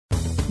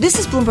This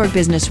is Bloomberg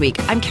Business Week.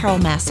 I'm Carol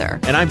Massar.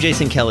 And I'm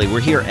Jason Kelly. We're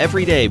here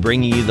every day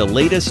bringing you the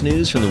latest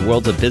news from the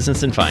worlds of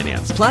business and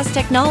finance. Plus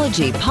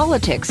technology,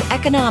 politics,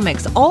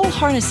 economics, all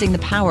harnessing the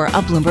power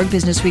of Bloomberg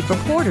Business Week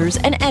reporters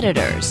and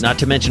editors. Not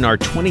to mention our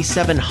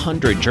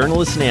 2,700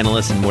 journalists and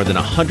analysts in more than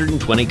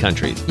 120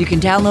 countries. You can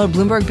download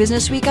Bloomberg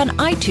Business Week on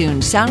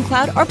iTunes,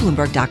 SoundCloud, or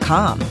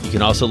Bloomberg.com. You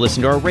can also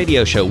listen to our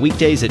radio show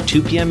weekdays at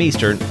 2 p.m.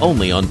 Eastern,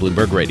 only on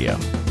Bloomberg Radio.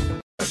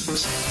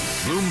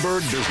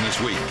 Bloomberg Business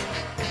Week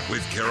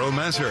with Carol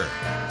Massar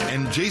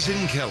and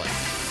Jason Kelly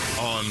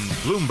on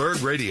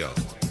Bloomberg Radio.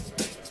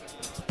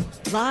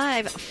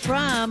 Live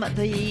from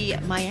the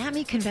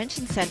Miami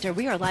Convention Center,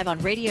 we are live on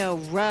Radio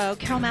Row.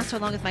 Carol Massar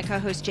along with my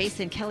co-host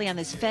Jason Kelly on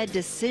this Fed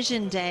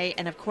decision day,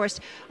 and of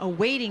course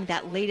awaiting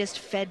that latest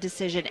Fed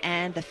decision.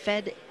 And the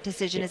Fed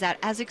decision is out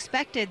as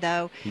expected,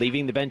 though.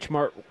 Leaving the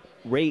benchmark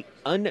rate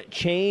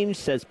unchanged,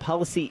 says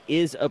policy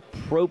is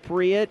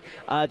appropriate.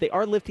 They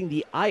are lifting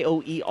the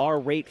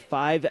IOER rate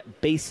 5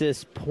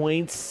 basis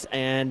points,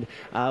 and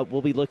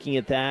we'll be looking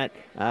at that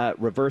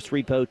reverse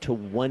repo to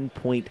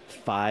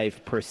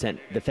 1.5%.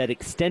 The Fed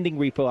extending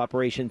repo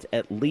operations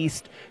at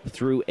least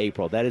through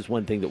April. That is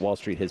one thing that Wall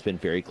Street has been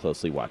very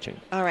closely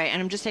watching. All right,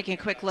 and I'm just taking a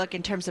quick look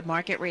in terms of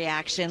market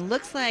reaction.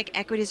 Looks like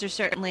equities are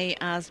certainly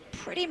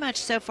pretty much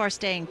so far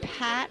staying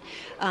pat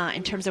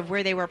in terms of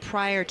where they were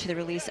prior to the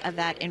release of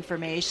that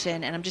information.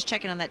 And I'm just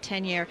checking on that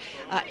 10-year.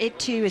 It,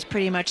 too, is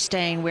pretty much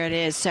staying where it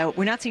is. So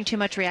we're not seeing too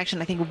much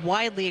reaction. I think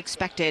widely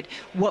expected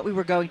what we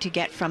were going to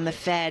get from the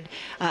Fed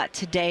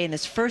today in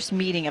this first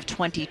meeting of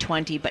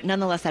 2020. But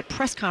nonetheless, that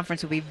press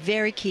conference will be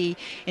very key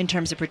in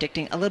terms of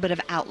predicting a little bit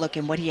of outlook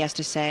and what he has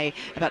to say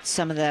about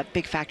some of the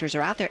big factors that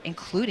are out there,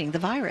 including the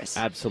virus.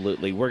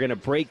 Absolutely. We're going to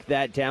break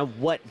that down,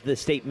 what the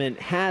statement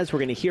has. We're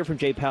going to hear from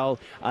Jay Powell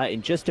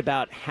in just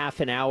about half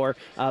an hour.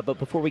 But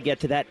before we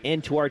get to that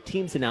and to our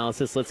team's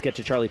analysis, let's get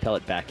to Charlie Pellet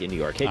back in New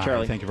York. Hey,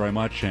 Charlie. Thank you very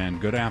much, and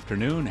good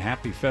afternoon.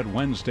 Happy Fed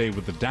Wednesday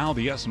with the Dow,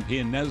 the S&P,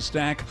 and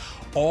NASDAQ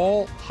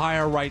all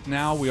higher right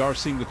now. We are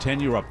seeing the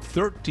 10-year up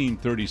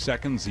 13.30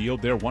 seconds. The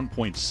yield there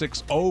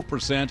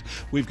 1.60%.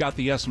 We've got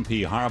the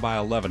S&P higher by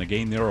 11, a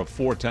gain there of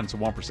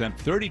 0.4%,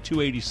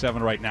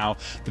 32.87 right now.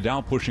 The Dow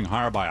pushing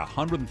higher by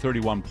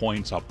 131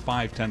 points, up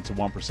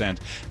 0.5%.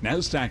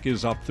 NASDAQ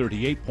is up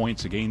 38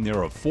 points, a gain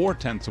there of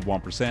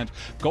 0.4%.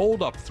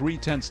 Gold up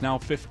 0.3, now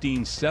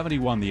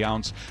 15.71 the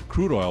ounce.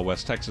 Crude oil,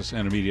 West Texas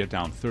Intermediate,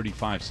 down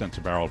 35 cents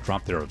a barrel,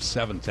 drop there of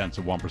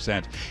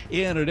 0.7%.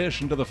 In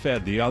addition to the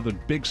Fed, the other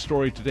big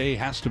story today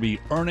has to be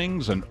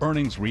earnings and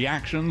earnings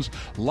reactions.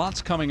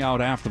 Lots coming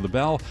out after the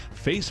bell.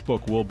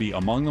 Facebook will be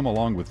among them,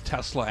 along with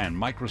Tesla and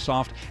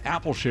Microsoft.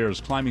 Apple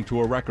shares climbing to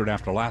a record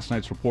after last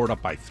night's report,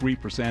 up by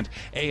 3%.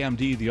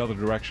 AMD, the other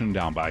direction,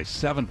 down by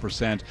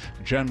 7%.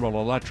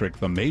 General Electric,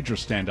 the major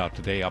standout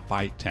today, up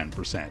by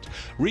 10%.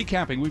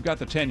 Recapping, we've got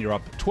the 10-year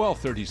up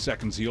 12.30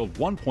 seconds, yield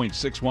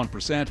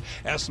 1.61%.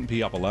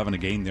 S&P up 11, a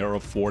gain there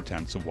of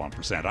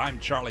 0.4%. I'm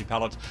Charlie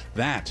Pellet.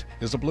 That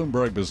is a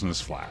Bloomberg Business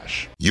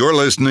Flash. You're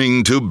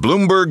listening to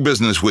Bloomberg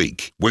Business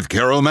Week with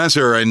Carol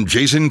Massar and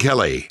Jason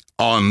Kelly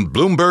on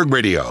Bloomberg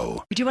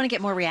Radio. We do want to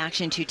get more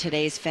reaction to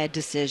today's Fed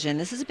decision.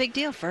 This is a big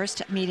deal.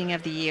 First meeting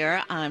of the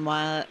year.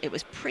 While it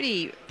was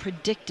pretty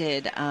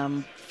predicted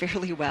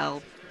fairly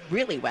well,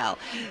 really well,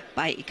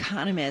 by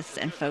economists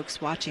and folks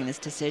watching this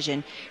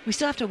decision, we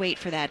still have to wait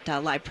for that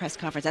live press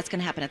conference. That's going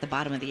to happen at the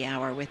bottom of the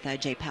hour with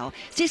Jay Powell.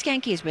 Steve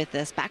Skancke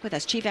is back with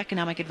us, Chief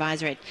Economic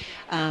Advisor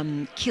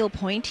at Keel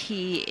Point.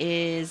 He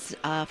is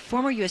a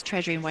former U.S.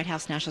 Treasury and White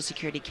House National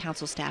Security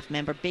Council staff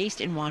member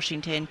based in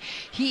Washington.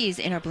 He's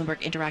in our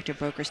Bloomberg Interactive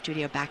Broker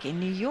studio back in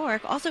New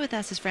York. Also with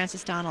us is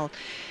Francis Donald,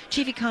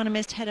 Chief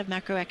Economist, Head of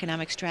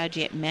Macroeconomic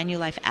Strategy at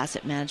Manulife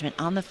Asset Management,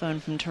 on the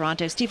phone from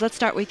Toronto. Steve, let's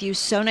start with you.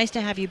 So nice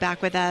to have you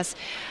back with us.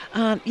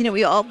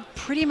 We all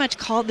pretty much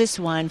called this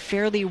one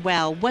fairly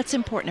well. What's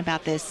important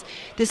about this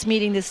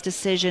meeting, this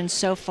decision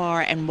so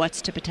far, and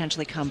what's to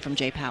potentially come from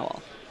Jay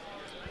Powell?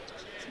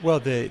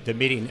 Well, the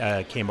meeting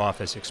came off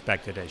as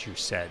expected, as you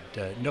said.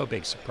 No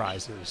big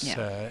surprises.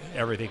 Yeah.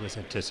 Everything was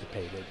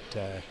anticipated.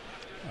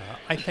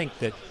 I think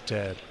that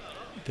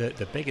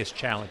the biggest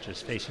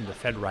challenges facing the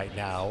Fed right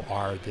now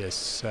are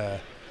this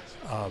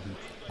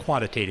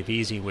quantitative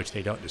easing, which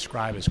they don't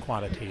describe as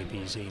quantitative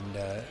easing,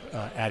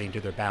 adding to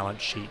their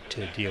balance sheet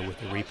to deal with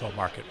the repo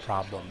market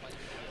problem.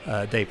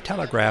 They've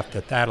telegraphed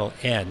that that'll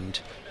end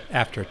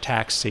after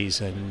tax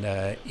season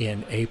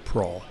in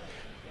April.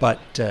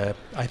 But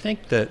I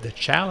think the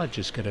challenge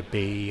is going to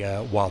be,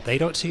 while they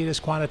don't see it as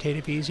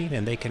quantitative easing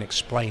and they can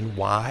explain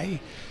why,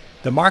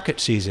 the market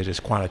sees it as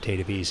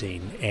quantitative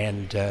easing.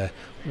 And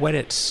when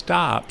it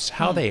stops,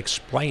 how they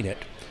explain it,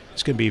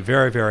 it's going to be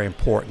very, very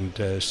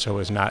important so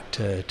as not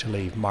to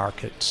leave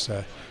markets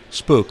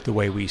spooked the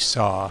way we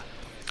saw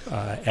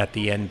at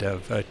the end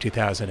of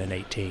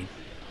 2018.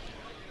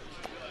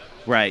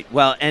 Right.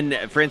 Well, and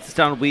Francis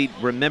Donald, we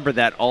remember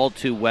that all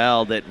too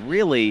well, that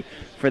really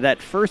for that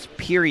first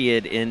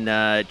period in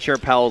Chair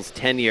Powell's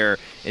tenure,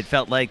 it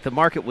felt like the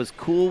market was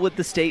cool with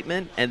the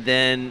statement, and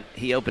then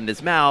he opened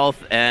his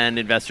mouth and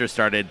investors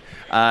started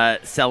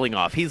selling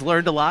off. He's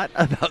learned a lot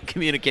about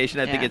communication,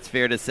 I think it's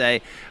fair to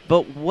say.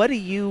 But what do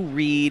you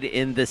read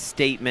in the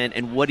statement,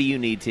 and what do you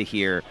need to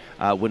hear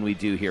when we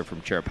do hear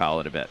from Chair Powell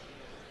in a bit?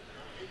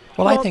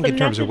 Well, I think in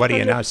terms of what he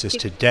announces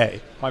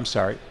today, I'm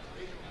sorry.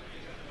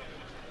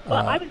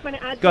 Well, I was going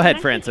to add. Go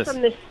ahead, Francis.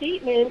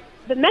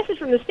 The message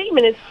from the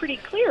statement is pretty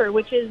clear,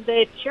 which is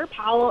that Chair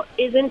Powell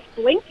isn't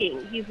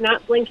blinking. He's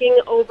not blinking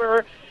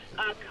over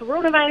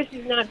coronavirus.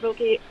 He's not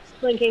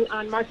blinking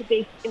on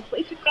market-based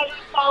inflation measures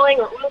falling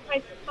or oil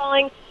prices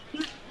falling.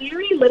 There's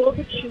very little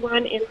to chew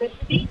on in this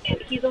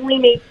statement. He's only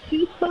made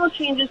 2 small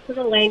changes to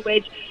the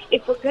language.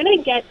 If we're going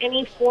to get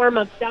any form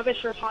of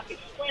dovish or hawkish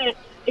slant,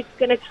 it's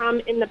going to come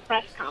in the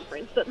press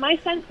conference. But my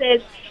sense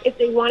is if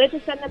they wanted to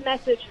send the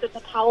message that the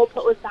Powell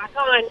put was back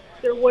on,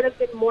 there would have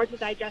been more to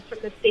digest from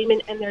the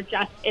statement, and there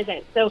just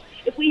isn't. So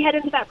if we head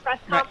into that press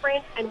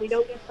conference and we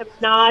don't get some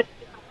nods,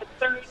 some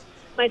concerns,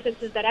 my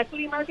sense is that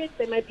equity markets,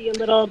 they might be a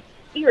little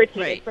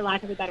irritated, for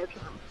lack of a better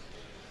term.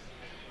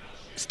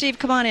 Steve,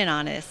 come on in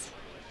on this.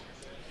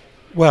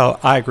 Well,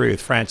 I agree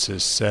with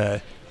Francis.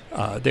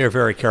 They're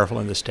very careful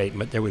in the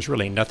statement. There was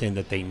really nothing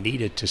that they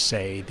needed to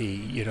say.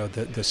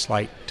 The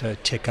slight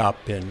tick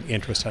up in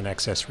interest on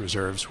excess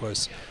reserves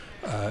was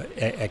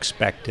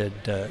expected.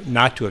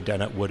 Not to have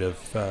done it would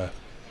have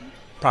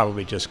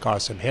probably just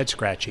caused some head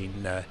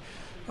scratching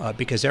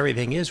because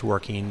everything is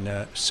working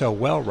so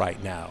well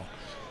right now.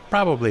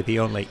 Probably the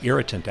only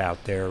irritant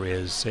out there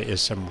is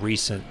some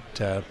recent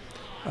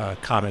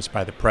comments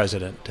by the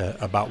president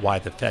about why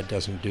the Fed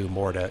doesn't do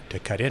more to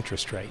cut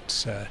interest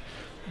rates.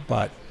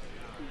 But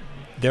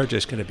they're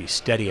just going to be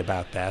steady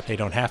about that. They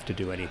don't have to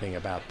do anything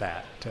about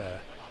that.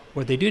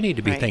 What they do need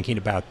to be thinking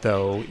about,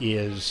 though,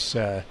 is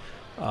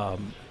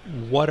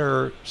what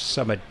are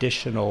some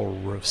additional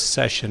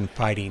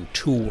recession-fighting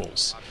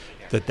tools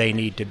that they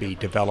need to be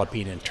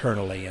developing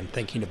internally and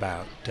thinking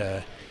about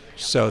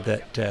so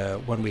that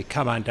when we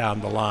come on down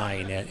the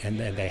line and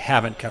they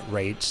haven't cut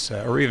rates,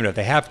 or even if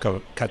they have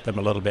cut them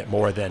a little bit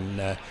more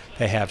than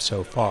they have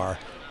so far,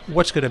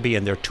 what's going to be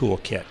in their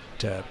toolkit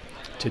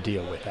to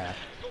deal with that?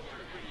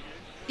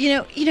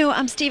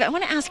 Steve, I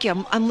want to ask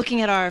you, I'm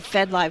looking at our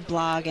Fed Live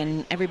blog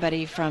and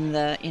everybody from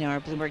the, our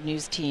Bloomberg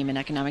News team and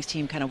economics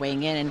team kind of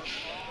weighing in.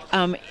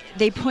 And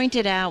they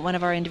pointed out, one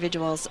of our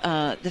individuals,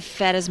 the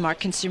Fed has marked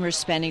consumer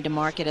spending to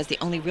market as the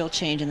only real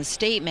change in the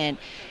statement.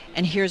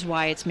 And here's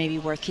why it's maybe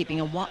worth keeping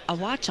a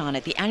watch on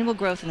it. The annual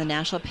growth in the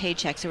national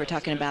paychecks, so we're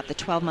talking about the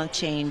 12-month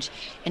change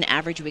in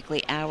average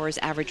weekly hours,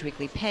 average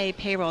weekly pay,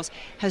 payrolls,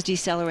 has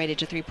decelerated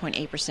to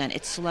 3.8%,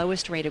 its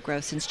slowest rate of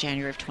growth since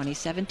January of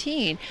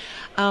 2017.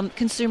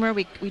 Consumer,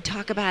 we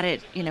talk about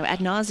it, ad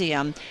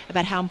nauseum,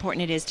 about how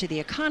important it is to the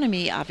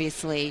economy,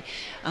 obviously,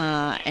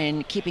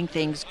 and keeping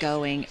things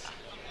going.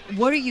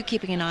 What are you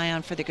keeping an eye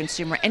on for the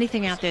consumer?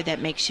 Anything out there that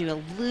makes you a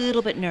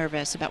little bit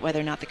nervous about whether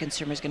or not the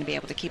consumer is going to be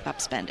able to keep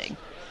up spending?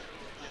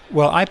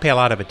 Well, I pay a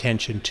lot of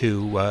attention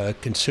to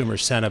consumer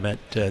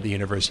sentiment, the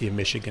University of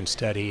Michigan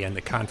study, and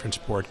the Conference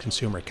Board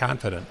Consumer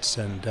Confidence.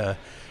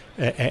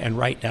 And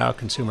right now,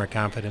 consumer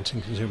confidence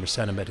and consumer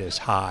sentiment is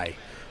high,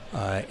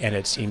 and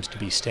it seems to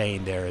be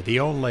staying there. The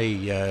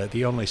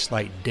only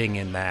slight ding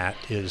in that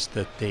is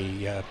that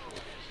the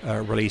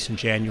release in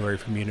January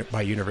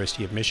by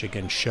University of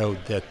Michigan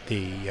showed that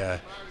the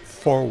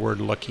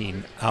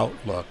forward-looking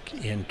outlook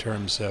in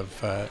terms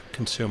of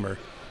consumer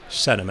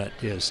sentiment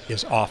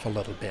is off a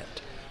little bit.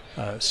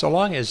 So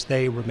long as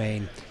they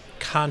remain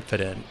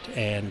confident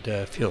and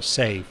feel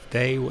safe,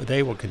 they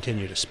will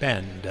continue to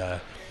spend.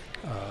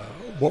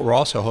 What we're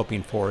also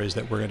hoping for is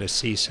that we're going to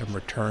see some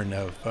return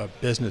of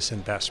business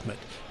investment,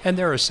 and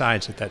there are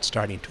signs that that's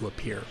starting to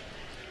appear.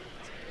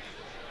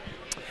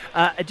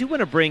 I do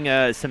want to bring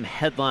some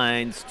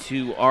headlines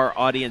to our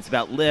audience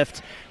about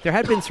Lyft. There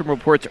had been some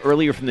reports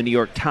earlier from the New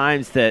York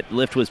Times that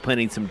Lyft was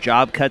planning some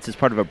job cuts as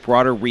part of a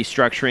broader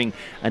restructuring,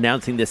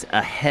 announcing this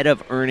ahead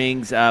of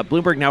earnings.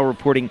 Bloomberg now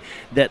reporting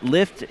that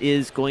Lyft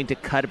is going to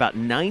cut about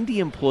 90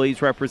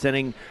 employees,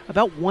 representing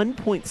about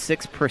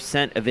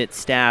 1.6% of its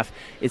staff.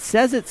 It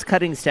says it's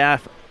cutting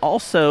staff,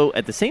 also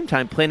at the same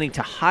time planning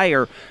to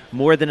hire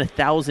more than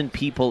 1,000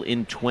 people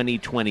in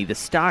 2020. The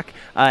stock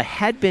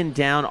had been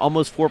down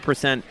almost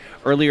 4%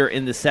 earlier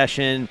in the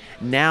session.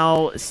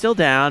 Now still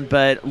down,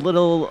 but a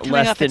little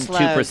less than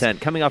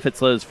 2%. Coming off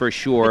its lows for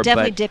sure. But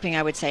definitely dipping,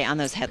 I would say, on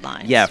those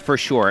headlines. Yeah, for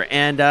sure.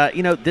 And,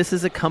 this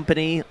is a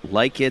company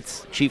like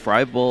its chief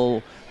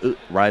rival,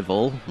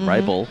 Uber.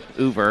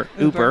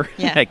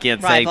 Yeah. I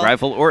can't say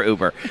rival or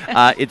Uber.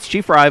 Its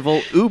chief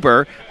rival,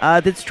 Uber,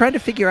 that's trying to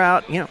figure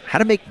out, how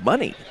to make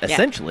money.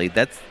 Essentially,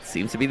 that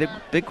seems to be the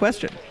big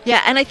question.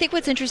 Yeah, and I think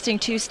what's interesting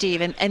too,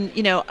 Steve, and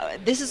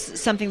this is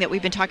something that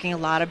we've been talking a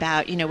lot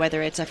about,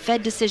 whether it's a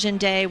Fed decision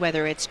day,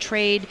 whether it's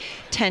trade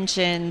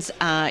tensions,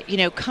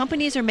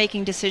 companies are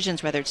making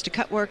decisions, whether it's to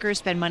cut workers,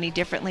 spend money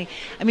differently.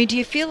 I mean, do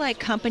you feel like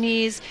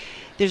companies,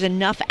 there's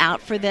enough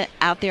out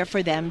there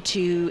for them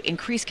to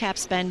increase cap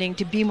spending,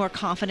 to be more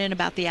confident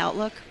about the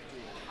outlook?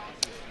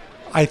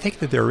 I think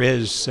that there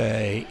is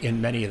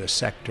in many of the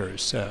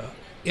sectors.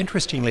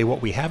 Interestingly,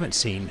 what we haven't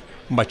seen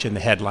much in the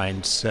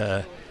headlines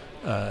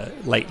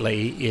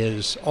lately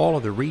is all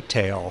of the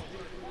retail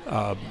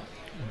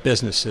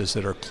businesses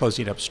that are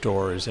closing up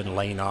stores and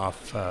laying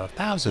off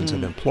thousands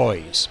of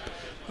employees.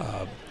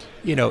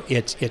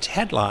 It's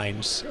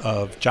headlines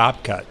of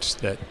job cuts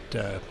that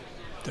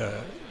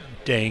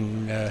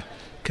ding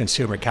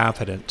consumer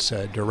confidence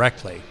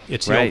directly.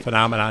 It's the old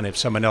phenomenon: if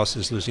someone else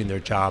is losing their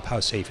job, how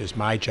safe is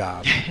my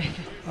job?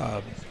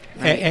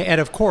 And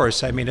of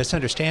course, I mean, it's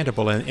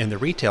understandable in the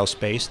retail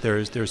space.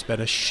 There's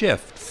been a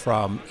shift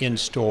from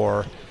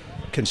in-store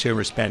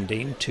consumer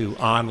spending to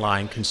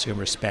online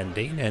consumer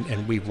spending,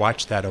 and we've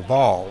watched that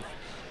evolve.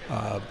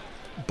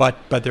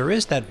 But there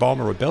is that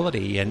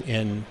vulnerability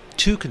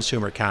to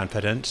consumer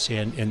confidence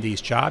in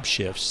these job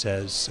shifts,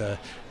 as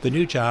the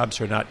new jobs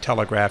are not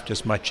telegraphed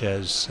as much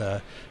as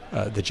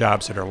the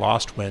jobs that are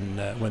lost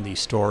when these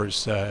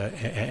stores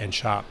and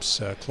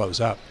shops close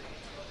up.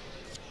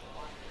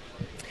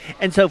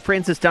 And so,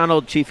 Francis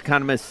Donald, Chief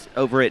Economist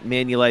over at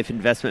Manulife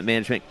Investment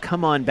Management,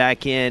 come on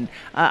back in.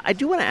 I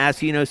do want to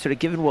ask you, sort of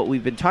given what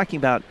we've been talking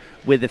about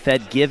with the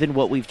Fed, given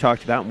what we've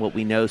talked about and what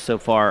we know so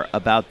far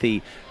about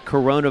the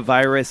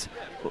coronavirus,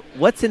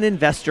 what's an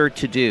investor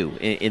to do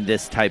in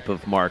this type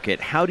of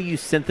market? How do you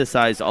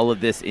synthesize all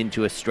of this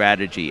into a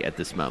strategy at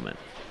this moment?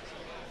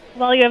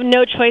 Well, you have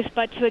no choice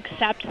but to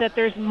accept that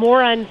there's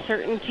more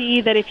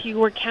uncertainty, that if you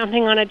were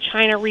counting on a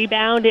China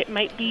rebound, it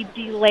might be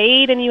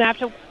delayed, and you have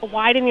to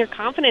widen your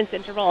confidence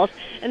intervals.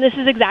 And this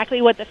is exactly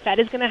what the Fed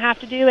is going to have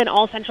to do, and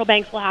all central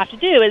banks will have to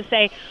do, is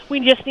say, we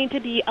just need to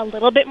be a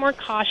little bit more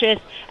cautious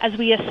as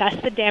we assess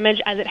the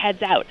damage as it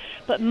heads out.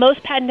 But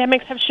most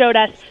pandemics have showed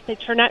us they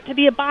turn out to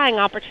be a buying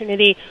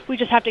opportunity. We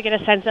just have to get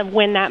a sense of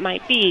when that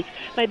might be.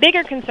 My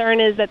bigger concern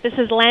is that this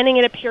is landing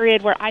at a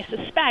period where I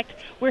suspect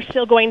we're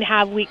still going to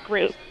have weak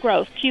growth.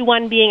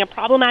 Q1 being a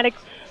problematic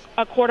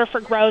quarter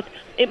for growth,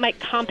 it might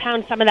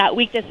compound some of that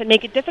weakness and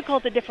make it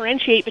difficult to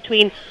differentiate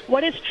between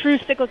what is true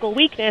cyclical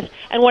weakness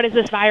and what is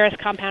this virus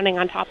compounding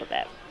on top of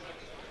it.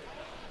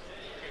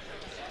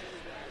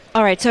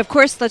 All right, so of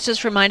course, let's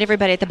just remind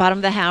everybody at the bottom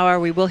of the hour,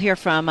 we will hear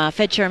from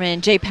Fed Chairman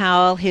Jay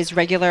Powell, his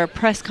regular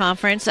press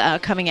conference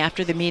coming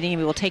after the meeting.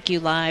 We will take you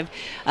live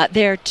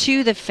there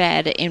to the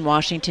Fed in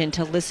Washington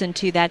to listen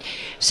to that.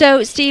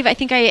 So, Steve, I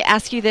think I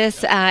ask you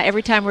this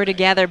every time we're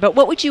together, but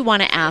what would you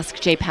want to ask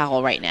Jay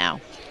Powell right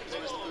now?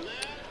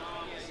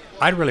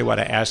 I'd really want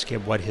to ask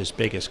him what his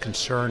biggest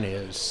concern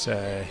is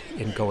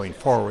in going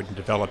forward and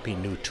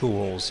developing new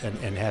tools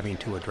and having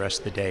to address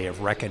the day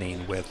of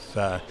reckoning with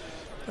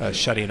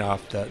shutting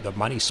off the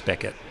money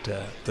spigot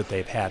that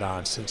they've had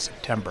on since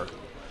September.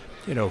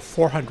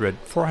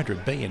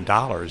 $400 billion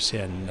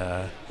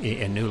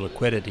in new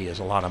liquidity is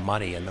a lot of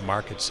money, and the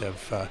markets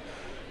have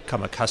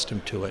come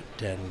accustomed to it.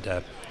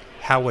 And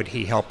how would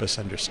he help us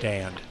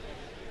understand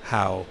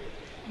how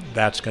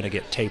that's going to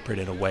get tapered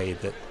in a way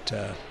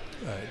that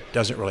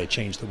doesn't really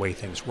change the way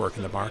things work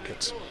in the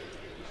markets?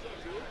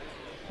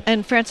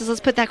 And Francis,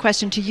 let's put that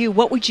question to you.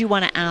 What would you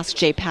want to ask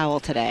Jay Powell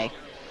today?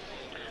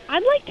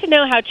 I'd like to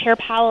know how Chair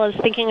Powell is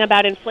thinking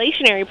about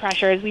inflationary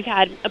pressures. We've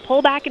had a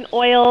pullback in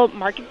oil,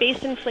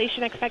 market-based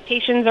inflation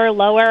expectations are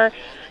lower,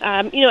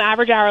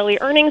 average hourly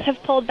earnings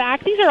have pulled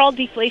back. These are all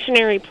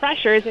deflationary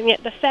pressures, and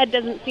yet the Fed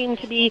doesn't seem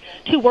to be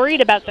too worried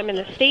about them in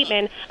the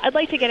statement. I'd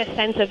like to get a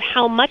sense of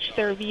how much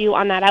their view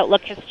on that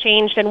outlook has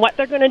changed and what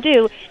they're going to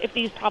do if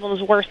these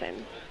problems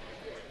worsen.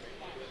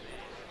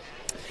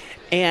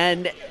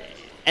 And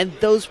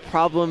those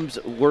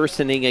problems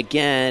worsening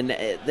again,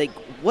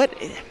 what...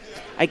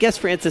 I guess,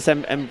 Francis,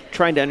 I'm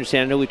trying to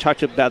understand. I know we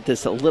talked about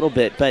this a little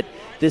bit, but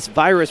this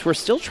virus, we're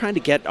still trying to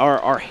get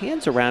our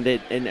hands around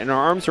it and our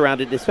arms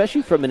around it,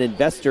 especially from an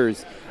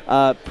investor's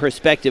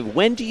perspective.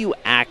 When do you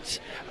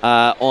act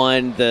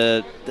on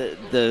the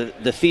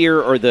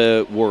fear or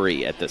the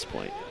worry at this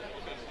point?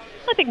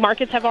 I think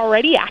markets have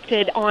already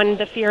acted on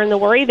the fear and the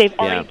worry. They've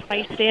already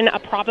priced in a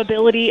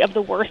probability of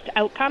the worst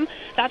outcome.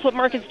 That's what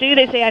markets do.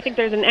 They say, I think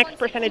there's an X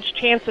percentage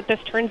chance that this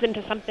turns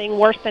into something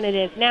worse than it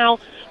is now.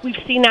 We've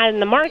seen that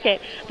in the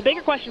market. The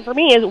bigger question for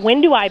me is,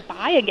 when do I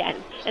buy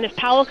again? And if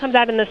Powell comes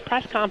out in this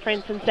press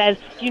conference and says,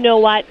 you know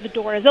what, the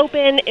door is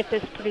open, if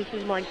this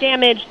produces more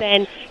damage,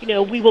 then,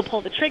 we will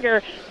pull the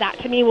trigger, that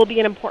to me will be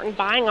an important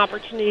buying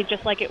opportunity,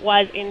 just like it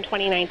was in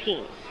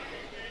 2019.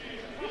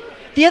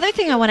 The other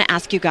thing I want to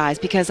ask you guys,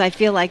 because I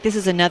feel like this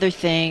is another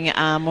thing,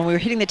 when we were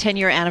hitting the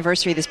 10-year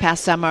anniversary this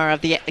past summer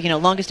of the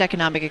longest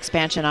economic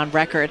expansion on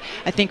record,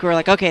 I think we were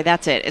like, okay,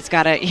 that's it. It's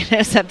got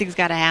to, something's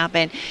got to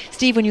happen.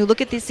 Steve, when you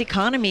look at this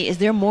economy, is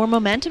there more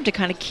momentum to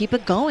kind of keep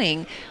it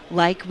going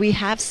like we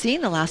have seen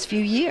the last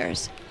few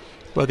years?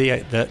 Well,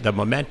 the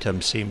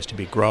momentum seems to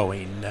be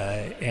growing,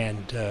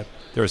 and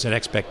there's an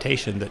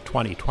expectation that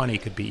 2020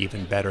 could be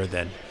even better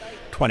than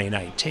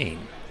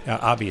 2019. Now,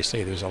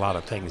 obviously, there's a lot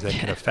of things that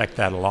can affect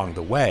that along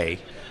the way,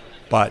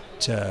 but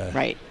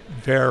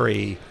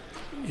very,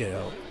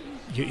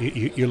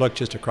 You look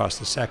just across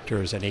the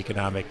sectors, and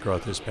economic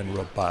growth has been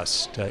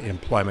robust.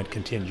 Employment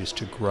continues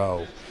to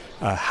grow.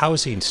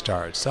 Housing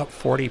starts up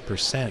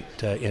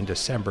 40% in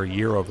December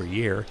year over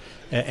year,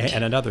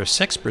 and another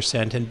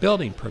 6% in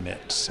building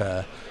permits.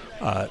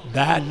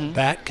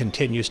 That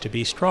continues to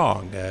be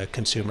strong.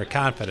 Consumer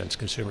confidence,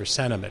 consumer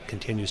sentiment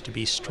continues to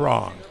be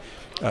strong.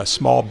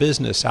 Small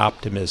business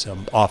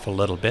optimism off a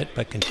little bit,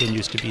 but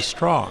continues to be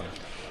strong.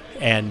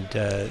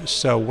 And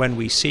so when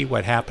we see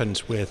what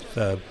happens with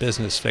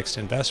business fixed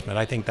investment,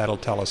 I think that'll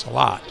tell us a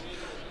lot.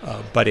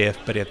 But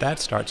if that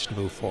starts to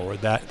move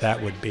forward,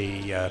 that would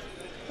be a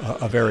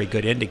very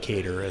good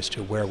indicator as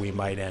to where we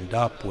might end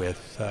up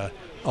with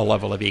a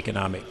level of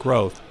economic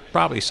growth,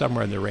 probably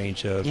somewhere in the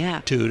range of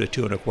 2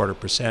 to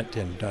 2.25%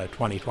 in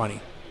 2020.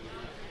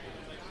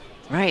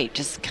 Right,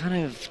 just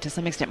kind of to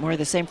some extent more of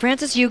the same.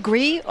 Francis, you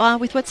agree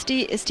with what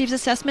Steve's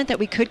assessment that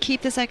we could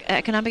keep this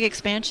economic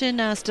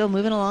expansion still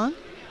moving along?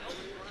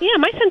 Yeah,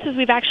 my sense is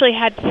we've actually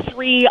had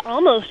 3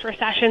 almost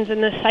recessions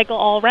in this cycle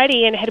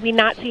already, and had we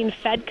not seen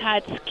Fed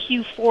cuts,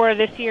 Q4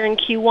 this year and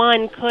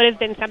Q1 could have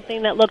been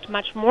something that looked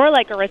much more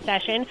like a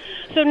recession.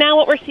 So now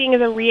what we're seeing is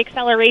a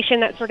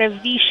reacceleration, that sort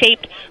of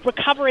V-shaped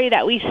recovery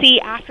that we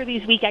see after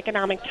these weak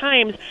economic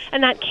times,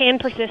 and that can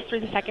persist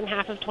through the second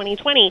half of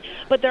 2020.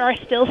 But there are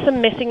still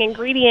some missing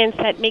ingredients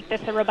that make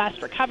this a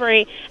robust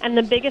recovery, and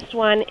the biggest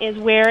one is,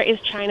 where is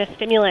China's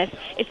stimulus?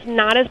 It's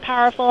not as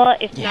powerful,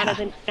 it's not as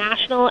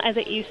international as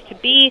it used to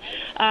be.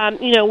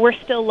 We're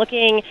still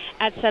looking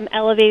at some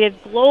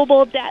elevated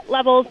global debt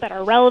levels that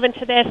are relevant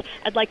to this.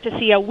 I'd like to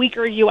see a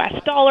weaker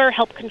U.S. dollar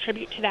help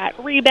contribute to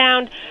that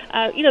rebound.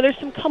 There's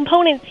some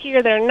components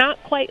here that are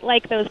not quite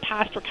like those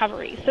past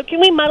recoveries. So can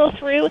we muddle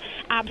through?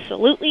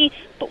 Absolutely.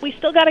 But we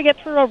still got to get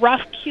through a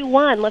rough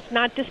Q1. Let's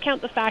not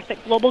discount the fact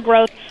that global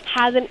growth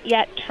hasn't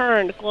yet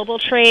turned. Global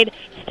trade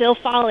still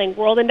falling.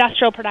 World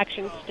industrial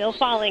production still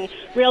falling.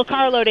 Real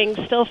car loading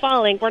still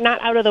falling. We're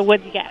not out of the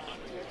woods yet.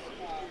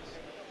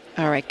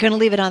 All right, going to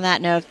leave it on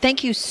that note.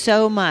 Thank you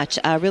so much.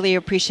 Really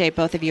appreciate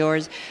both of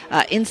yours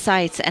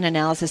insights and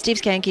analysis. Steve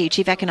Skancke,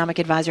 Chief Economic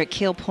Advisor at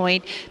Keel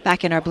Point,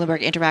 back in our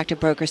Bloomberg Interactive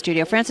Broker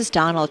Studio. Francis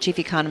Donald, Chief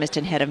Economist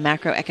and Head of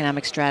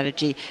Macroeconomic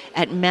Strategy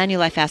at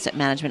Manulife Asset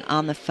Management,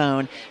 on the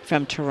phone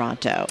from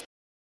Toronto.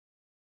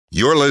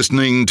 You're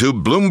listening to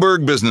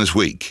Bloomberg Business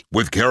Week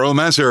with Carol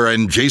Massar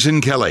and Jason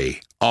Kelly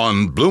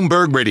on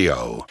Bloomberg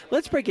Radio.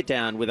 Let's break it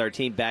down with our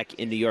team back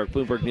in New York.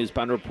 Bloomberg News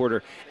bond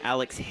reporter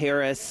Alex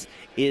Harris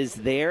is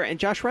there, and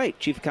Josh Wright,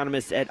 Chief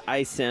Economist at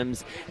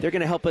iCIMS. They're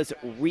going to help us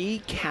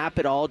recap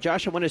it all.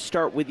 Josh, I want to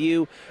start with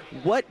you.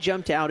 What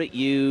jumped out at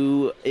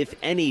you, if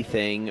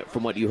anything,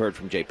 from what you heard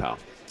from Jay Powell?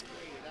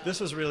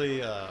 This was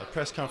really a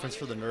press conference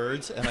for the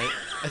nerds, and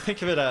I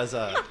think of it as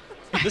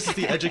this is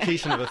the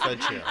education of a Fed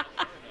chair.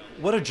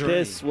 What a journey.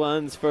 This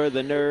one's for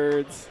the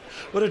nerds.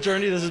 What a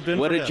journey this has been for him.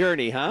 What a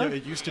journey, huh?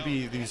 It used to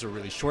be these are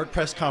really short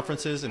press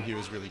conferences, and he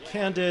was really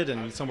candid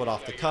and somewhat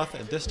off the cuff.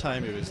 And this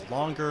time it was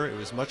longer. It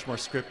was much more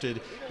scripted.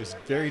 It was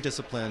very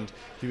disciplined.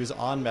 He was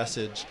on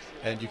message.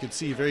 And you could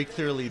see very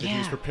clearly that he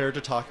was prepared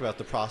to talk about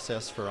the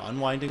process for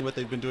unwinding what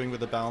they've been doing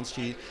with the balance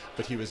sheet.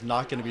 But he was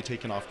not going to be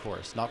taken off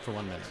course, not for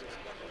 1 minute.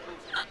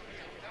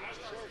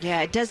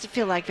 Yeah, it does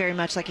feel like very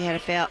much like he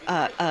had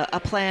a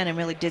plan and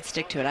really did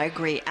stick to it. I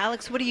agree.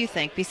 Alex, what do you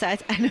think?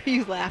 Besides, I know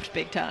you laughed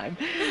big time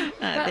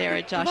there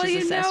at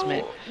Josh's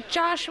assessment.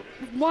 Josh,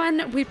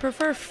 one, we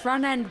prefer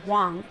front-end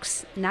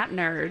wonks, not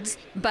nerds.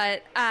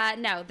 But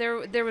no,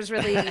 there was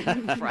really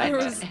there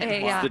was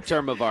the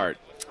term of art.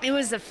 There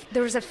was a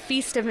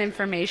feast of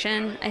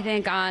information, I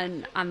think,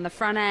 on the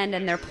front end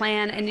and their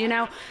plan.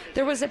 And,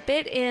 there was a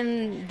bit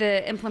in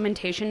the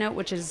implementation note,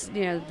 which is,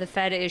 the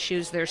Fed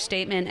issues their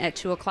statement at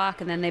 2 o'clock,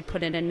 and then they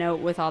put in a note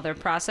with all their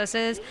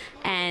processes.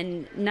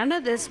 And none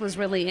of this was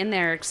really in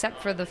there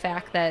except for the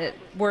fact that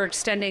we're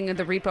extending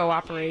the repo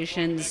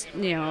operations,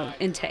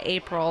 into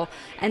April.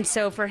 And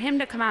so for him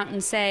to come out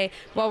and say,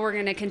 well, we're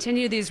going to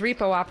continue these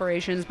repo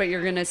operations, but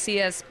you're going to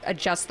see us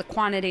adjust the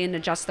quantity and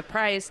adjust the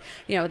price,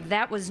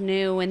 that was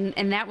new.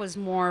 And that was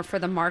more for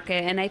the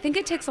market. And I think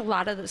it takes a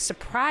lot of the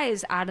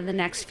surprise out of the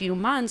next few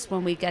months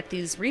when we get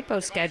these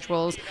repo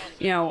schedules,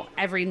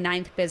 every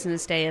 9th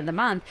business day of the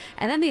month.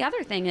 And then the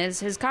other thing is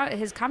his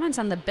comments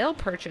on the bill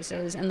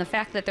purchases and the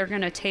fact that they're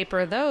going to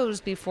taper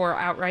those before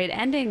outright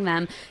ending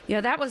them.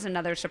 That was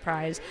another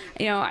surprise.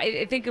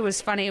 I think it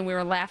was funny, and we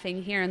were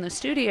laughing here in the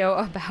studio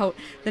about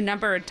the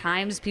number of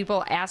times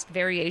people asked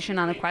variation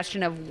on the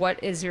question of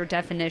what is your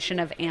definition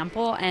of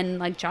ample. And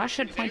like Josh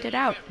had pointed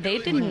out, they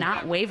did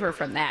not waver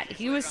from that.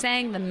 He was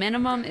saying the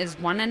minimum is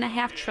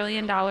 $1.5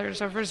 trillion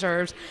of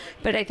reserves,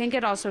 but I think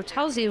it also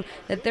tells you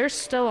that there's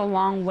still a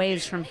long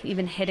ways from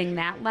even hitting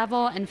that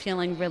level and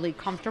feeling really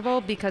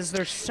comfortable, because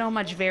there's so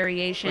much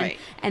variation,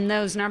 and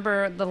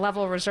the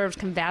level of reserves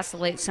can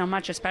vacillate so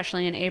much,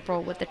 especially in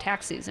April with the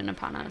tax season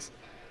upon us.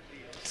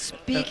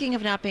 Speaking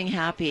of not being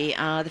happy,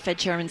 the Fed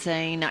chairman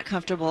saying not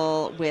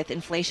comfortable with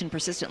inflation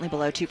persistently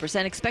below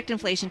 2%. Expect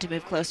inflation to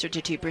move closer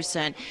to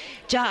 2%.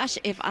 Josh,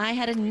 if I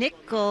had a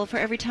nickel for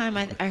every time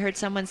I heard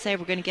someone say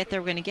we're going to get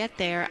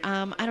there,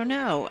 I don't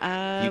know.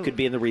 You could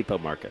be in the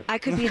repo market. I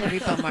could be in the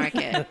repo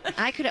market.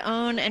 I could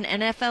own an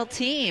NFL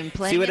team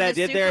playing. See what in I the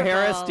did Super there, Bowl.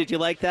 Harris? Did you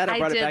like that? I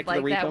brought it back like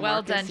to the repo that. Well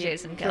market. done,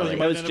 Jason Kelly.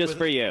 That was just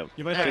for you.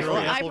 You might have your own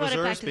I ample brought it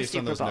back reserves to the based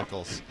on Super those Bowl.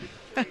 nickels.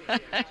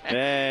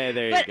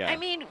 There you But go. I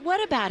mean,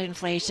 what about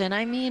inflation?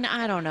 I mean,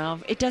 I don't know.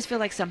 It does feel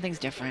like something's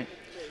different.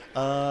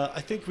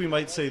 I think we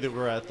might say that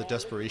we're at the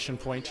desperation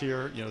point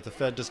here. You know, the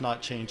Fed does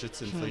not change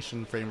its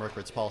inflation framework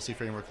or its policy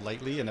framework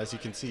lightly. And as you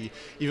can see,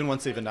 even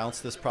once they've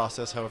announced this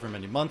process however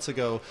many months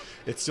ago,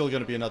 it's still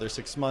going to be another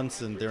 6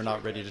 months, and they're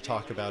not ready to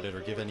talk about it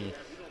or give any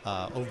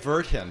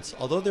overt hints.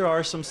 Although there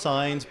are some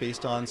signs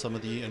based on some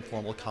of the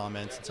informal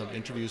comments and some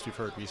interviews we've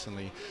heard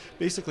recently.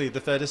 Basically,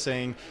 the Fed is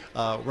saying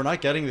we're not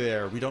getting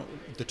there.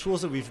 The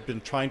tools that we've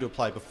been trying to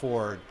apply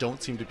before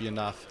don't seem to be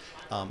enough.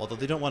 Although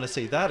they don't want to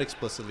say that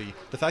explicitly,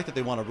 the fact that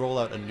they want to roll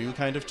out a new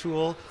kind of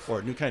tool or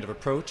a new kind of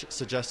approach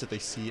suggests that they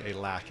see a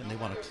lack and they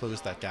want to close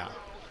that gap.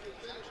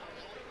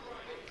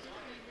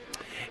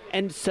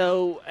 And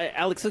so,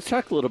 Alex, let's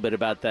talk a little bit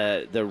about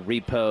the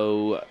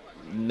repo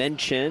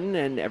mention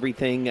and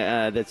everything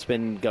that's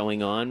been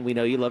going on. We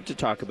know you love to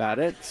talk about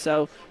it.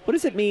 So what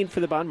does it mean for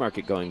the bond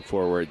market going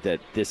forward that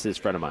this is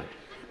front of mind?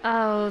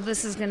 Oh,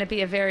 this is going to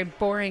be a very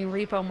boring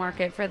repo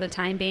market for the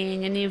time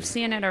being, and you've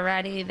seen it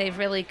already. They've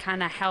really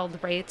kind of held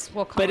rates.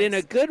 But in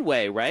a good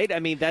way, right? I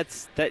mean,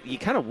 that you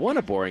kind of want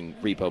a boring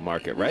repo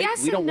market, right?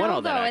 Yes, we don't and no, want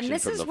all that though, action and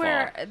this from is the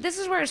where fall. this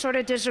is where I sort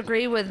of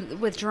disagree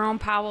with Jerome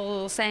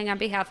Powell saying on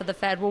behalf of the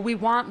Fed, well, we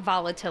want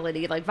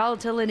volatility. Like,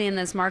 volatility in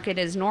this market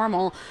is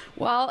normal.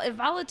 Well, if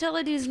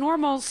volatility is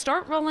normal,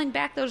 start rolling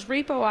back those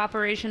repo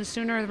operations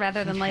sooner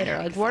rather than later.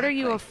 Like, what are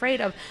you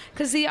afraid of?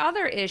 Because the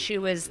other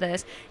issue is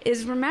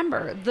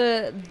remember,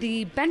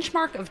 the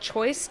benchmark of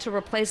choice to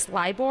replace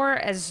LIBOR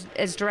as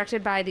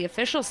directed by the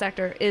official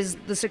sector is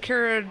the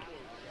secured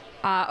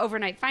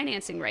overnight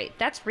financing rate.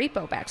 That's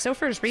repo backed.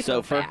 SOFR is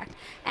repo backed.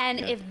 And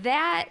if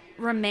that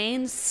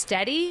remains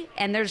steady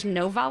and there's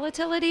no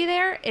volatility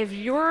there, if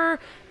you're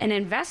an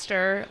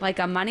investor like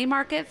a money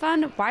market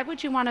fund, why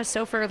would you want a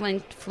SOFR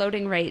linked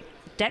floating rate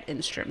debt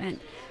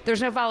instrument? There's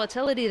no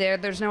volatility there.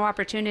 There's no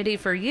opportunity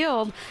for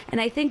yield.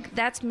 And I think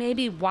that's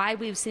maybe why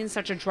we've seen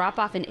such a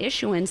drop-off in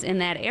issuance in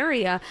that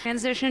area.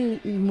 Transition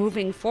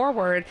moving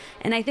forward.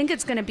 And I think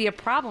it's going to be a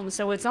problem.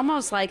 So it's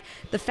almost like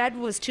the Fed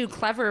was too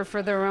clever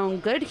for their own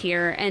good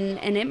here.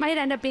 And it might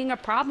end up being a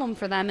problem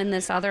for them in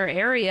this other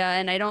area.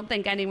 And I don't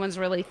think anyone's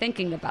really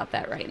thinking about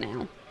that right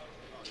now.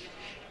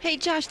 Hey,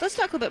 Josh, let's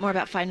talk a little bit more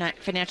about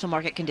financial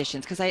market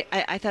conditions, because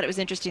I thought it was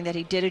interesting that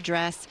he did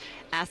address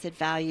asset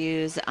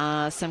values,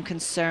 some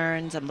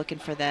concerns. I'm looking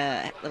for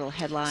the little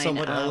headline.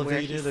 Somewhat where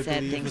elevated, he I said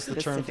believe, things was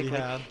the term he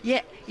had.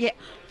 Yeah.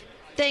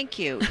 Thank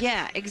you.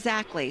 Yeah,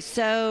 exactly.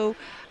 So,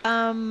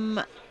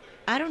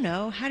 I don't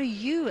know. How do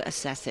you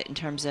assess it in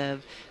terms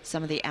of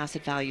some of the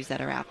asset values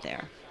that are out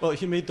there? Well,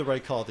 he made the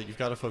right call that you've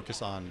got to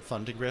focus on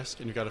funding risk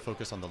and you've got to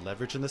focus on the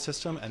leverage in the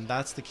system. And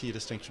that's the key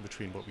distinction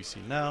between what we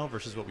see now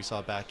versus what we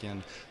saw back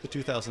in the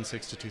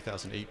 2006 to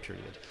 2008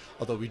 period.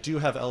 Although we do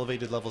have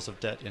elevated levels of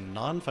debt in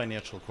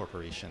non-financial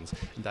corporations,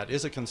 and that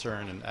is a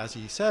concern. And as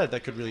he said,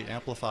 that could really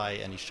amplify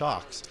any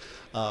shocks.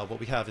 What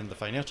we have in the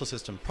financial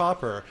system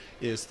proper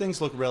is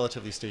things look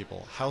relatively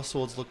stable.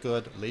 Households look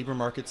good. Labor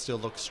market still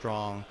looks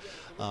strong.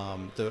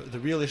 The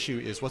real issue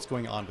is what's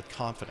going on with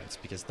confidence,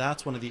 because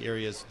that's one of the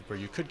areas where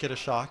you could get a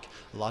shock.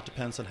 A lot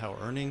depends on how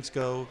earnings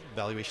go.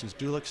 Valuations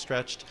do look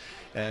stretched.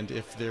 And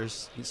if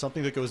there's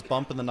something that goes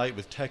bump in the night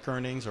with tech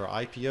earnings or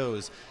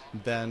IPOs,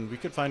 then we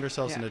could find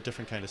ourselves in a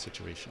different kind of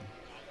situation.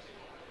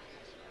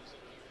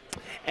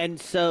 And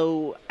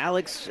so,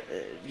 Alex,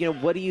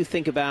 what do you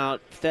think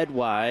about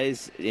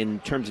Fed-wise in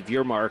terms of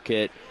your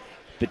market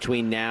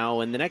between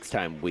now and the next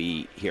time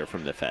we hear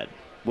from the Fed?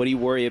 What do you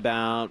worry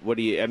about?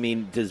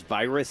 Does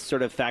virus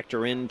sort of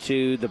factor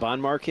into the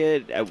bond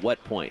market? At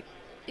what point?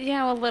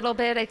 Yeah, a little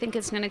bit. I think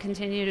it's going to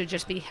continue to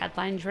just be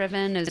headline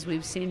driven, as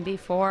we've seen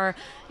before.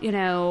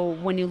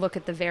 When you look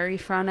at the very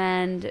front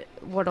end,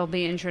 what'll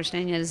be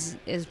interesting is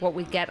what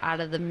we get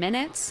out of the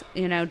minutes.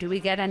 Do we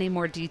get any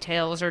more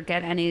details or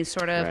get any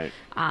sort of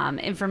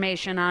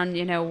information on,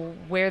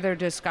 where their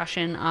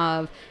discussion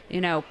of,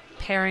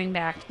 paring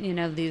back,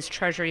 these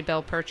treasury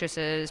bill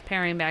purchases,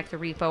 paring back the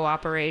repo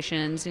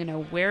operations,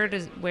 where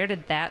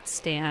did that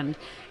stand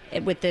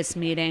with this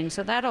meeting?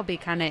 So that'll be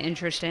kind of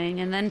interesting.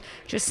 And then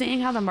just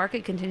seeing how the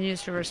market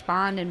continues to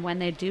respond and when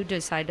they do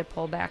decide to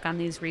pull back on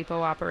these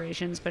repo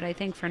operations. But I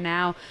think for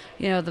now,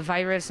 the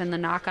virus and the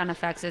knock-on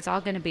effects, it's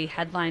all going to be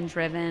headline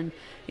driven,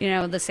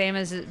 the same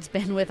as it's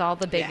been with all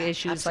the big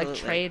issues like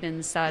trade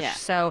and such. Yeah.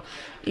 So,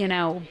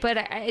 but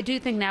I do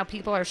think now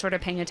people are sort of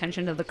paying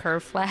attention to the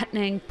curve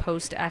flattening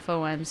post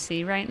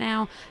FOMC right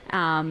now.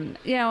 And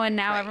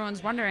now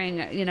everyone's wondering,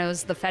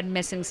 is the Fed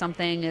missing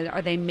something?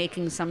 Are they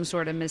making some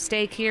sort of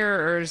mistake here?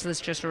 Or is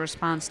this just a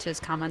response to his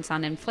comments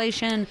on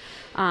inflation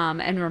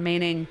and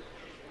remaining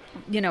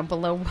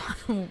below,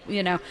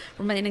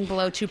 remaining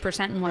below 2%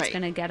 and what's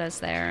going to get us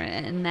there.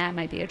 And that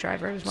might be a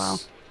driver as well.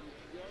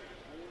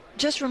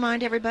 Just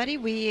remind everybody,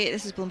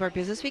 this is Bloomberg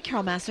Business Week.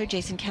 Carol Massar,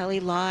 Jason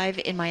Kelly, live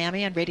in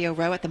Miami on Radio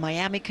Row at the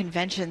Miami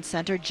Convention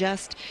Center.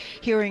 Just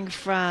hearing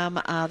from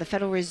the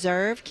Federal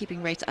Reserve,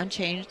 keeping rates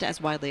unchanged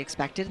as widely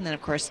expected. And then,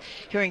 of course,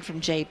 hearing from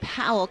Jay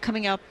Powell.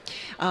 Coming up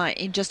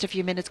in just a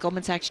few minutes,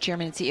 Goldman Sachs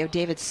Chairman and CEO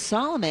David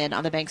Solomon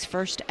on the bank's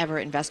first ever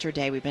Investor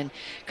Day. We've been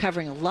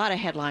covering a lot of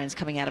headlines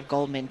coming out of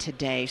Goldman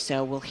today,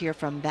 so we'll hear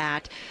from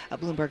that.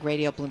 Bloomberg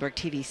Radio, Bloomberg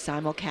TV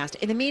simulcast.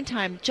 In the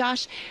meantime,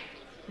 Josh,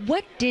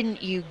 what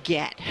didn't you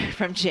get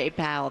from Jay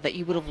Powell that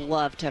you would have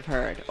loved to have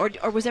heard?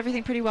 Or was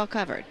everything pretty well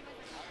covered?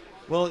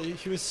 Well,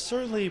 he was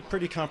certainly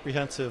pretty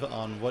comprehensive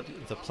on what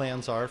the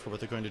plans are for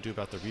what they're going to do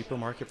about the repo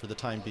market for the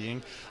time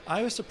being.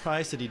 I was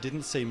surprised that he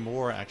didn't say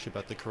more actually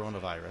about the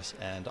coronavirus.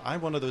 And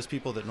I'm one of those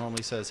people that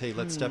normally says, hey,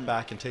 let's step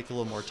back and take a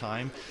little more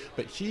time.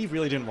 But he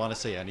really didn't want to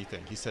say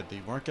anything. He said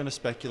they weren't going to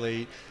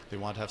speculate. They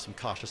want to have some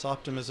cautious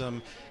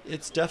optimism.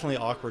 It's definitely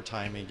awkward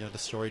timing. The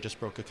story just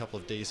broke a couple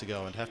of days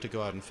ago and have to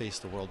go out and face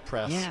the world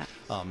press. Yeah.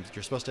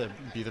 You're supposed to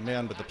be the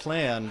man with the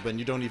plan when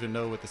you don't even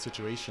know what the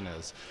situation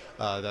is.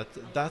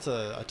 That's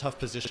a tough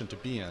position to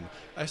be in.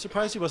 I'm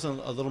surprised he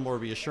wasn't a little more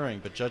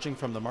reassuring, but judging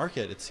from the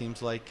market, it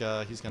seems like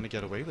he's going to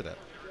get away with it.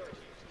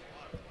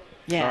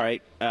 Yeah. All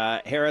right.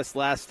 Harris,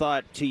 last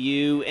thought to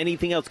you.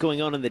 Anything else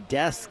going on the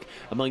desk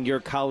among your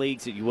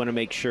colleagues that you want to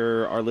make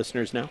sure our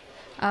listeners know?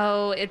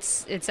 Oh,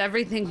 it's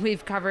everything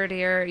we've covered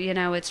here.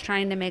 It's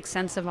trying to make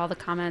sense of all the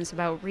comments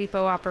about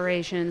repo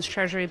operations,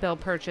 treasury bill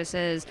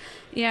purchases.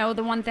 The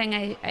one thing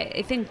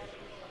I think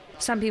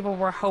some people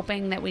were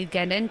hoping that we'd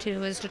get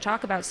into is to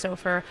talk about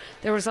SOFR.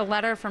 There was a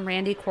letter from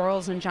Randy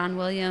Quarles and John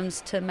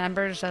Williams to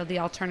members of the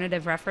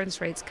Alternative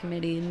Reference Rates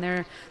Committee, and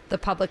they're the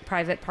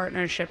public-private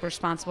partnership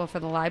responsible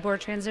for the LIBOR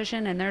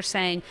transition, and they're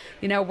saying,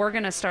 we're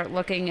going to start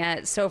looking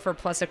at SOFR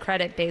plus a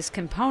credit-based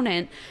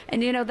component,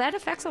 and that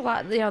affects a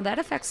lot. That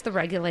affects the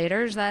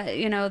regulators.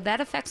 That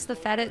affects the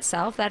Fed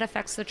itself. That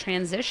affects the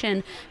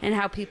transition and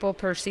how people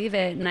perceive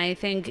it. And I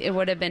think it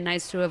would have been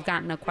nice to have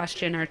gotten a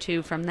question or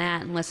two from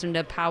that and listened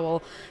to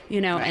Powell,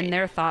 right, and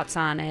their thoughts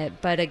on it.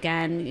 But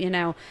again,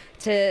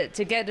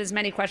 to get as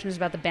many questions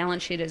about the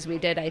balance sheet as we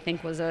did, I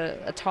think was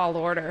a tall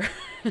order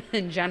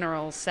in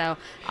general. So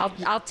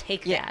I'll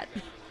take that.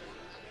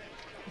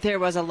 There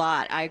was a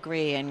lot. I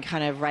agree. And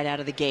kind of right out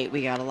of the gate,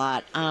 we got a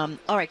lot. All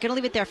right. Going to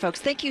leave it there,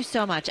 folks. Thank you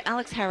so much.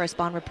 Alex Harris,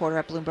 bond reporter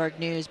at Bloomberg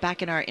News,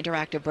 back in our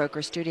Interactive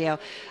Broker studio,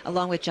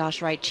 along with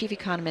Josh Wright, chief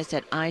economist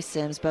at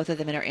iCIMS, both of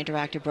them in our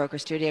Interactive Broker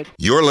studio.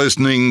 You're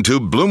listening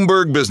to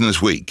Bloomberg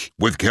Business Week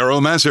with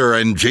Carol Massar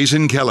and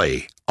Jason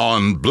Kelly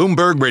on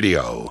Bloomberg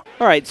Radio.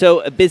 All right,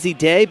 so a busy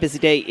day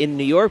in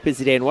New York,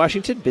 busy day in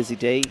Washington, busy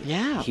day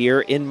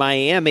here in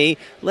Miami.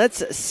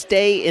 Let's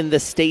stay in the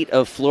state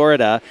of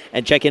Florida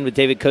and check in with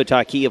David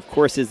Kotok. He, of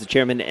course, is the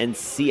chairman and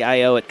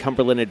CIO at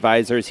Cumberland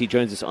Advisors. He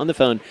joins us on the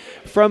phone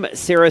from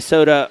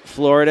Sarasota,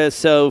 Florida.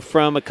 So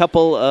from a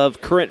couple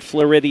of current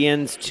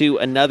Floridians to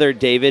another,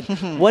 David,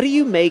 what do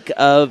you make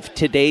of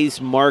today's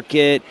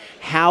market,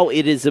 how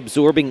it is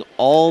absorbing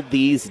all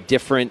these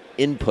different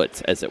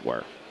inputs, as it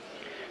were?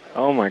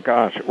 Oh, my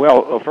gosh.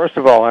 Well, first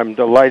of all, I'm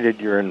delighted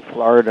you're in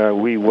Florida.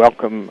 We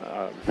welcome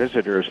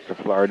visitors to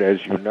Florida,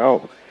 as you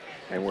know,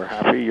 and we're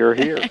happy you're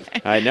here.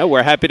 I know.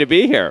 We're happy to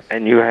be here.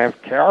 And you have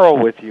Carol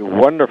with you.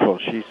 Wonderful.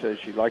 She says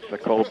she likes the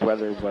cold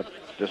weather, but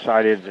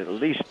decided to at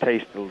least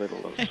taste a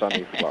little of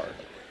sunny Florida.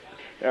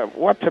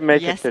 What to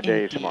make of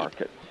today's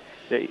market?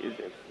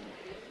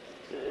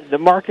 The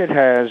market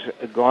has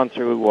gone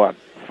through,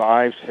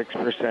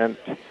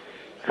 5-6%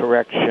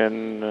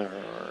 correction or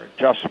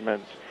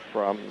adjustment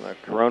from the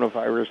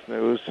coronavirus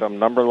news, some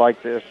number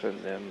like this, and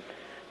then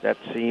that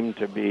seemed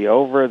to be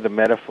over. The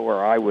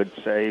metaphor I would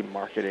say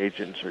market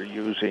agents are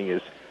using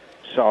is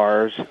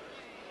SARS.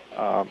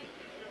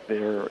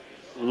 They're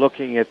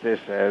looking at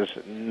this as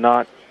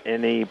not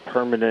any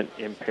permanent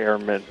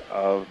impairment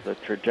of the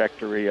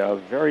trajectory of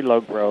very low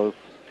growth,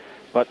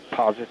 but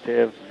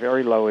positive,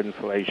 very low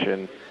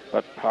inflation,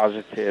 but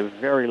positive,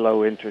 very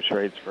low interest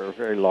rates for a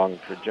very long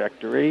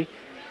trajectory.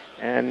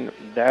 And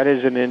that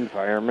is an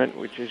environment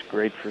which is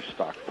great for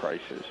stock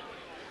prices.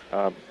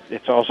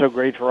 It's also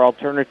great for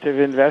alternative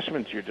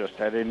investments. You just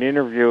had an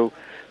interview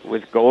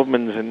with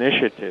Goldman's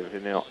initiative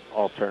in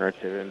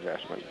alternative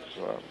investments.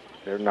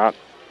 They're not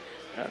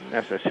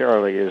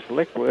necessarily as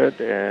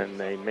liquid, and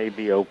they may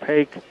be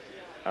opaque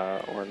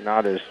or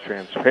not as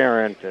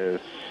transparent as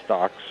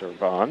stocks or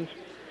bonds,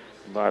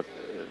 but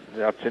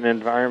that's an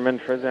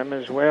environment for them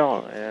as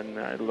well. And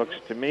it looks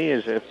to me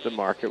as if the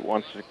market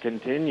wants to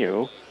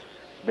continue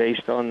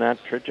based on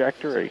that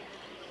trajectory.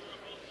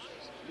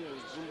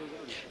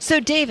 So,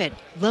 David,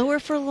 lower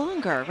for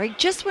longer, right?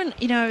 Just when,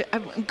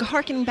 I'm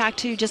harkening back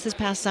to just this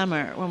past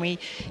summer when we,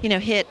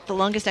 hit the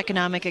longest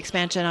economic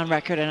expansion on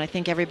record, and I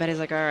think everybody's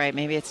like, all right,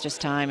 maybe it's just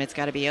time, it's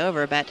got to be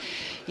over. But,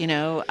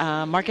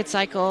 market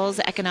cycles,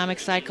 economic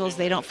cycles,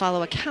 they don't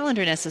follow a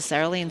calendar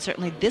necessarily, and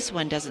certainly this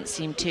one doesn't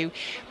seem to.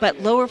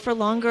 But lower for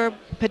longer,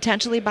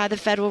 potentially by the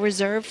Federal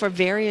Reserve for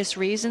various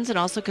reasons, and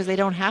also because they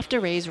don't have to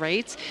raise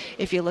rates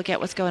if you look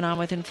at what's going on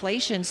with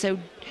inflation. So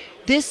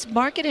this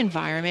market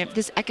environment,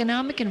 this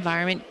economic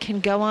environment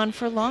can go on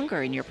for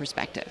longer in your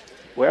perspective.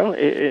 Well,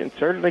 it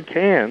certainly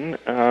can,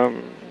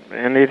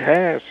 and it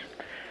has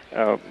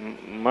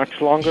much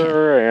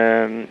longer,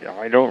 and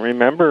I don't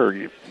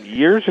remember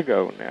years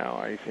ago now.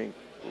 I think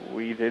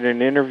we did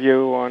an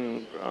interview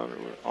on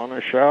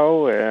a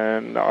show,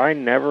 and I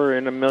never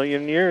in a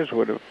million years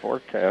would have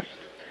forecast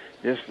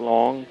this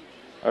long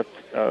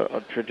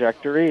a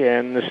trajectory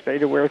and the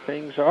state of where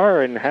things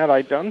are, and had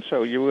I done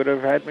so, you would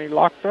have had me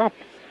locked up.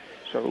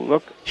 So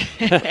look,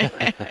 we'd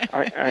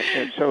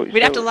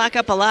have to lock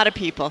up a lot of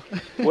people.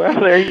 Well,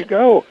 there you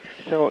go.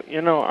 So,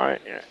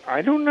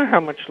 I don't know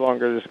how much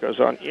longer this goes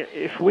on.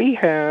 If we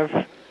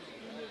have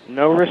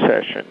no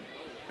recession,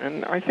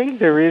 and I think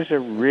there is a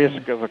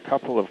risk of a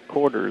couple of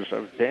quarters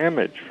of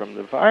damage from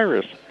the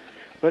virus,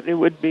 but it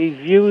would be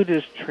viewed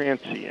as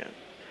transient.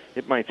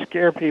 It might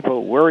scare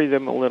people, worry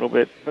them a little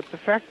bit, but the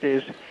fact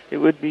is it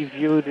would be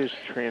viewed as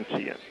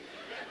transient.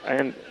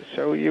 And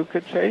so you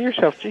could say to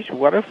yourself, geez,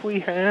 what if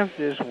we have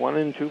this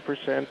 1% and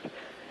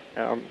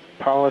 2%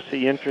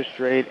 policy interest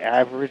rate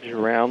average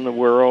around the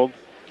world?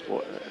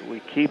 We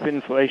keep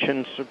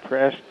inflation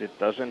suppressed. It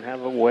doesn't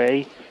have a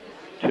way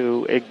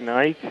to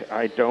ignite.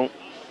 I don't,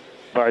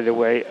 by the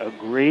way,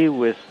 agree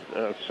with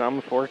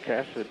some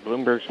forecasts that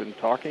Bloomberg's been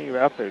talking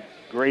about. The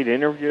great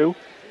interview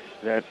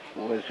that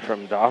was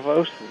from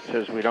Davos that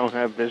says we don't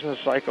have business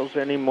cycles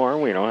anymore.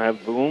 We don't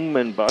have boom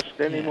and bust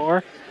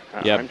anymore.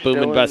 Yeah, boom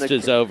and bust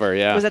is over,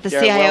 yeah. Was that the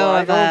CIO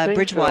of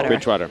Bridgewater? So.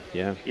 Bridgewater,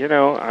 yeah.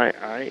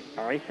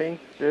 I think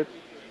that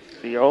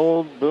the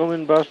old boom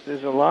and bust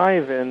is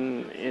alive,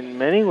 and in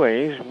many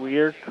ways we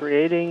are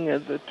creating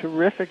the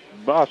terrific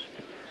bust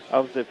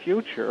of the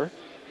future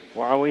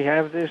while we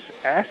have this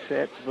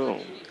asset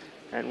boom.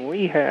 And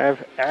we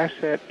have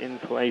asset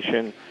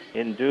inflation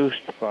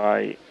induced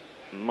by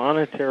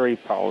monetary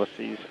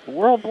policies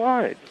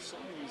worldwide.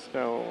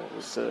 So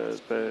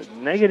the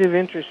negative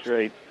interest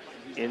rate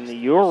in the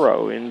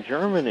euro in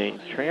Germany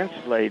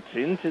translates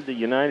into the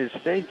United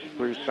States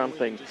through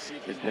something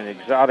that's an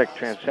exotic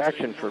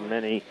transaction for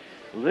many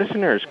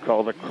listeners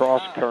called a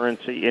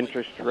cross-currency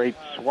interest rate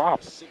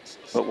swap.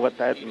 But what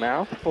that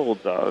mouthful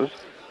does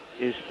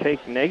is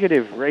take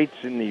negative rates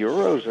in the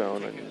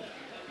Eurozone and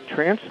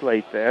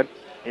translate that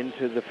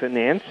into the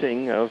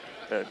financing of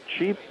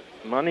cheap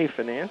money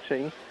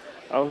financing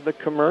of the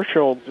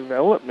commercial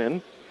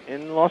development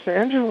in Los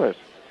Angeles.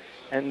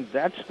 And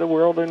that's the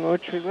world in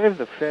which we live.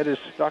 The Fed is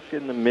stuck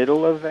in the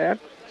middle of that,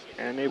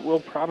 and it will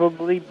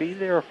probably be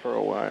there for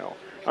a while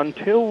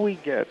until we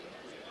get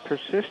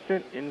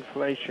persistent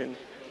inflation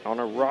on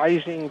a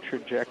rising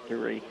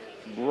trajectory,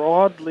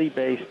 broadly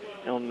based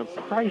on the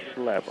price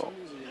level,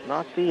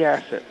 not the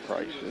asset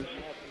prices.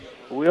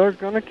 We are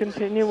going to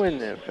continue in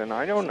this, and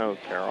I don't know,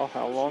 Carol,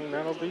 how long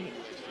that'll be.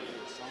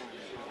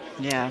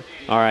 Yeah.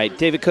 All right.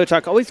 David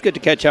Kotok, always good to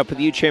catch up with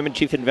you, Chairman,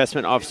 Chief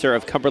Investment Officer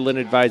of Cumberland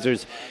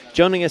Advisors,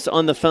 joining us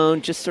on the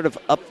phone, just sort of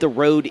up the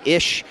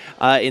road-ish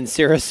in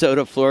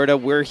Sarasota, Florida.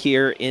 We're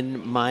here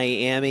in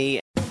Miami.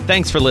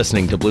 Thanks for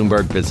listening to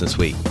Bloomberg Business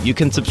Week. You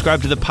can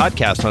subscribe to the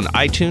podcast on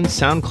iTunes,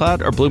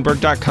 SoundCloud, or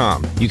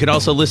Bloomberg.com. You can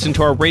also listen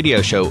to our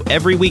radio show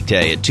every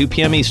weekday at 2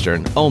 p.m.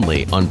 Eastern,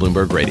 only on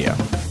Bloomberg Radio.